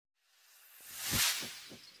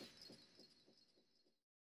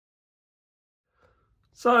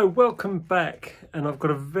So welcome back, and I've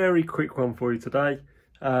got a very quick one for you today,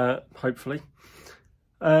 hopefully.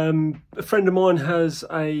 A friend of mine has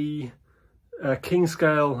a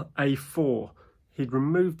Kingscale A4. He'd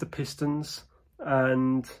removed the pistons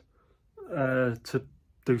and to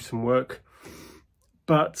do some work,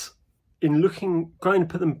 but in going to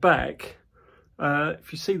put them back,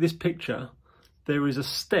 if you see this picture, there is a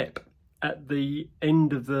step at the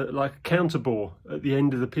end of the, like a counter bore at the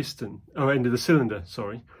end of the piston, or end of the cylinder,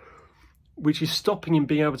 sorry, which is stopping him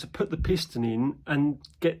being able to put the piston in and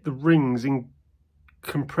get the rings in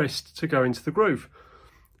compressed to go into the groove,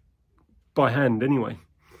 by hand anyway.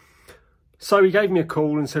 So he gave me a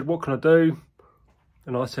call and said, what can I do?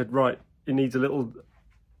 And I said, right, it needs a little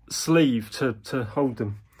sleeve to hold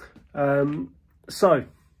them. So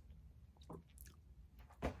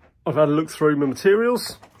I've had a look through my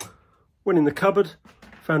materials. Went in the cupboard,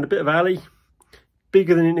 found a bit of alley,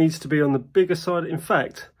 bigger than it needs to be on the bigger side. In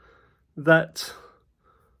fact, that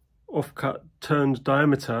offcut turned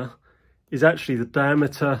diameter is actually the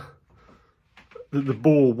diameter that the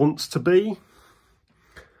bore wants to be.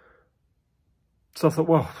 So I thought,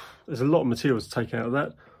 well, there's a lot of material to take out of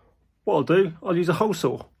that. What I'll do, I'll use a hole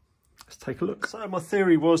saw. Let's take a look. So my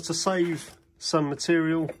theory was to save some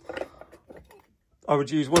material, I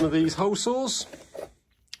would use one of these hole saws.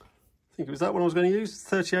 I think it was that one I was going to use,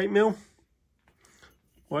 38mm.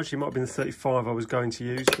 Well, actually it might have been the 35 I was going to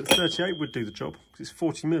use, but 38 would do the job, because it's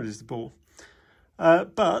 40mm is the bore.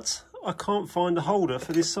 But I can't find a holder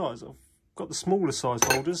for this size. I've got the smaller size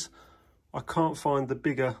holders. I can't find the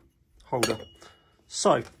bigger holder.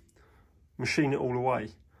 So, machine it all away.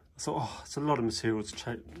 I thought, oh, it's a lot of material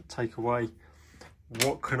to take away.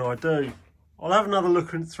 What can I do? I'll have another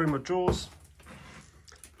look through my drawers.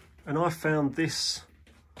 And I found this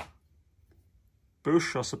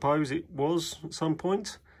bush, I suppose it was at some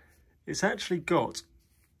point. It's actually got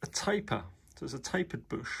a taper, so it's a tapered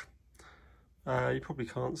bush. You probably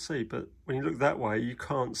can't see, but when you look that way you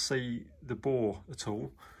can't see the bore at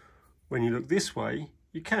all. When you look this way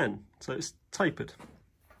you can, so it's tapered.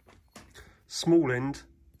 Small end,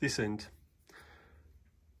 this end.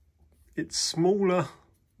 It's smaller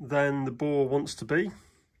than the bore wants to be.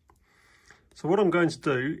 So what I'm going to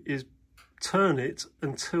do is turn it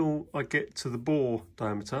until I get to the bore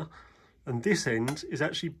diameter, and this end is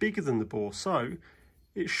actually bigger than the bore, so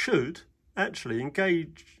it should actually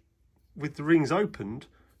engage with the rings opened,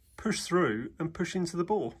 push through and push into the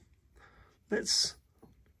bore. Let's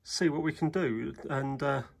see what we can do and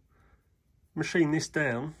machine this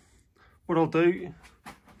down. What I'll do,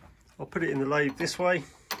 I'll put it in the lathe this way.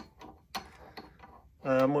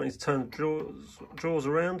 I might need to turn the drawers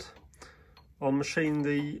around. I'll machine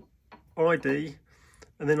the ID,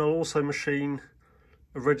 and then I'll also machine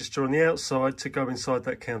a register on the outside to go inside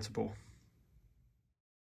that counter bore.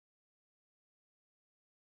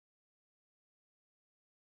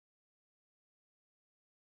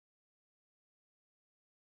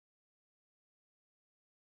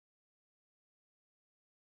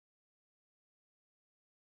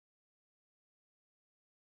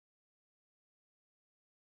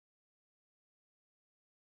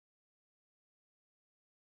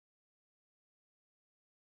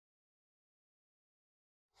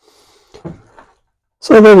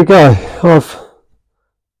 So there we go, I've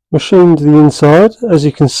machined the inside. As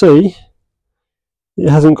you can see, it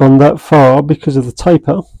hasn't gone that far because of the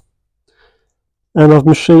taper, and I've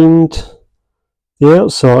machined the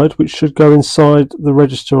outside, which should go inside the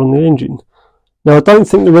register on the engine. Now I don't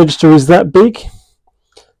think the register is that big,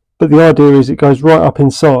 but the idea is it goes right up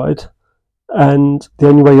inside, and the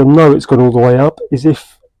only way you'll know it's gone all the way up is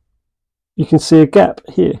if you can see a gap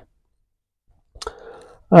here.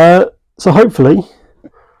 So hopefully,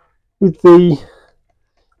 with the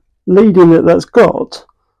lead-in that's got,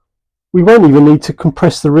 we won't even need to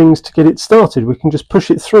compress the rings to get it started. We can just push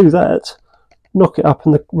it through that, knock it up,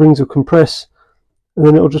 and the rings will compress, and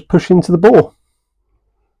then it'll just push into the bore.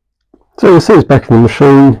 So you'll see it's back in the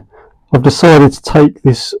machine. I've decided to take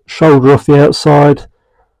this shoulder off the outside,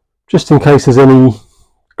 just in case there's any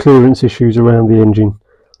clearance issues around the engine.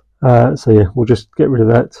 So yeah, we'll just get rid of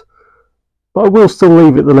that. But I will still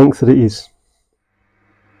leave it the length that it is.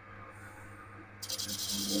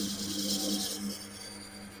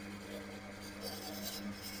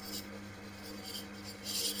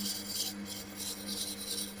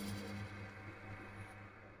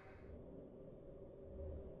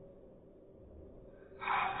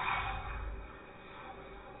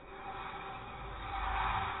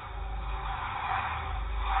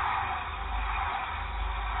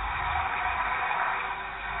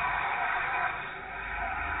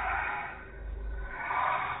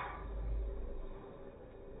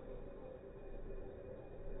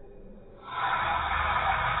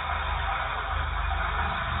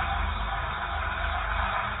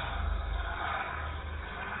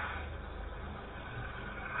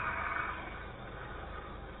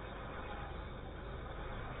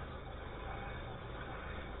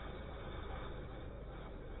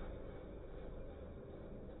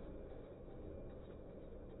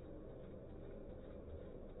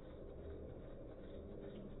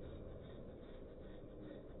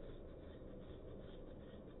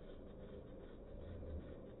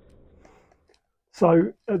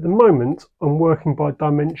 So at the moment I'm working by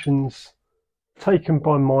dimensions taken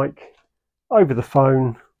by Mike over the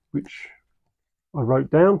phone, which I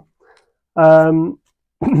wrote down.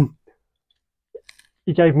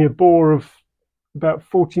 He gave me a bore of about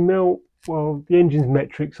 40 mil. Well, the engine's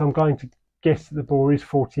metric, so I'm going to guess that the bore is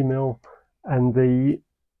 40 mil and the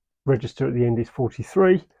register at the end is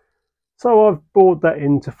 43. So I've bored that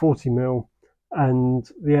into 40 mil and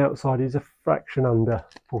the outside is a fraction under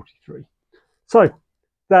 43. So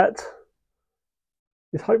that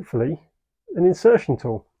is hopefully an insertion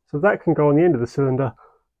tool. So that can go on the end of the cylinder.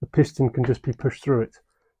 The piston can just be pushed through it.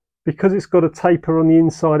 Because it's got a taper on the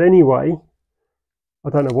inside anyway, I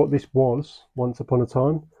don't know what this was once upon a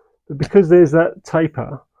time, but because there's that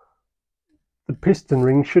taper, the piston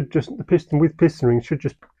ring should just, the piston with piston rings should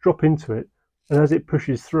just drop into it, and as it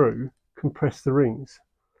pushes through, compress the rings.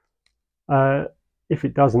 If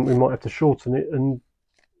it doesn't, we might have to shorten it and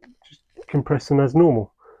just compress them as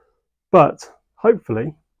normal. But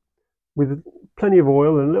hopefully, with plenty of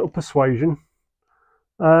oil and a little persuasion,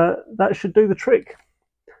 that should do the trick.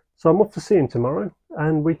 So I'm off to see him tomorrow,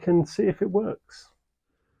 and we can see if it works.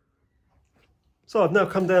 So I've now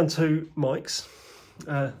come down to Mike's.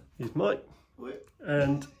 Here's Mike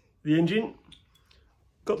and the engine.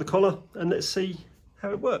 Got the collar, and let's see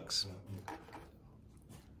how it works.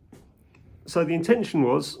 So the intention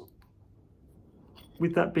was,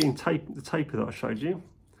 with that being the taper that I showed you,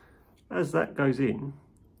 as that goes in,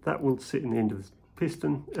 that will sit in the end of the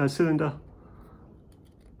piston cylinder,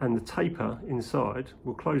 and the taper inside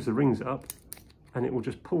will close the rings up, and it will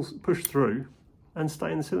just push through and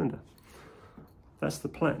stay in the cylinder. That's the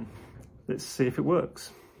plan. Let's see if it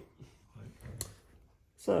works.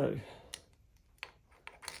 So,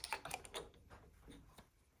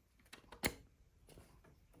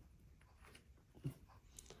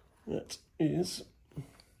 that is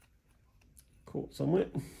caught somewhere.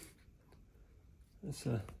 Let's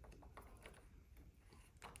there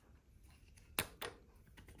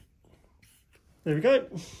we go.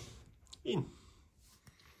 In.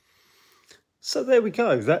 So there we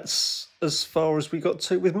go. That's as far as we got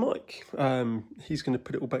to with Mike. He's going to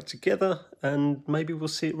put it all back together, and maybe we'll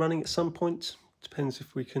see it running at some point. Depends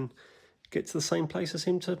if we can get to the same place as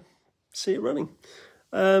him to see it running.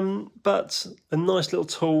 But a nice little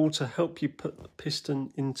tool to help you put a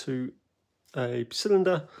piston into a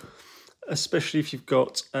cylinder, especially if you've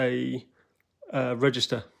got a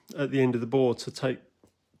register at the end of the board to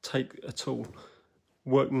take a tool.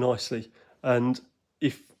 Work nicely. And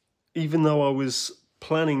even though I was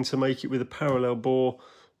planning to make it with a parallel bore,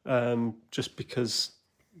 just because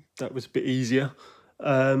that was a bit easier,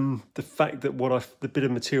 the fact that the bit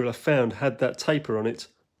of material I found had that taper on it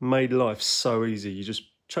made life so easy. You just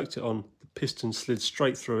chucked it on, the piston slid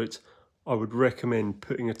straight through it. I would recommend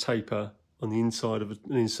putting a taper on the inside of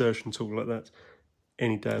an insertion tool like that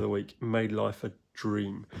any day of the week. It made life a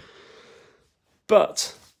dream.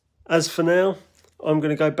 But as for now, I'm going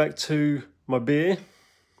to go back to my beer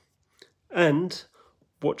and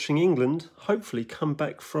watching England hopefully come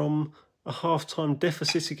back from a half-time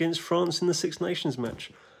deficit against France in the Six Nations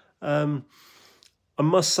match. I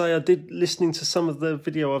must say, I did, listening to some of the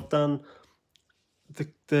video I've done,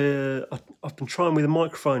 I've been trying with a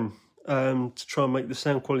microphone to try and make the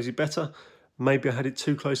sound quality better. Maybe I had it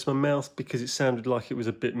too close to my mouth because it sounded like it was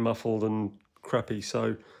a bit muffled and crappy,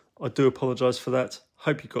 so I do apologise for that.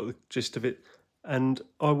 Hope you got the gist of it, and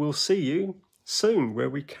I will see you soon where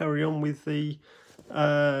we carry on with the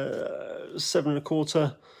 7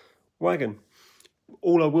 1/4 wagon.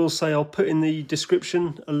 All I will say, I'll put in the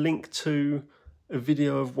description a link to a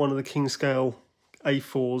video of one of the Kingscale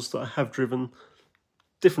A4s that I have driven.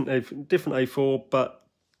 Different A4, but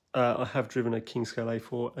I have driven a Kingscale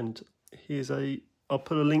A4, and I'll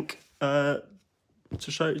put a link to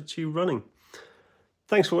show it to you running.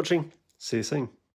 Thanks for watching. See you soon.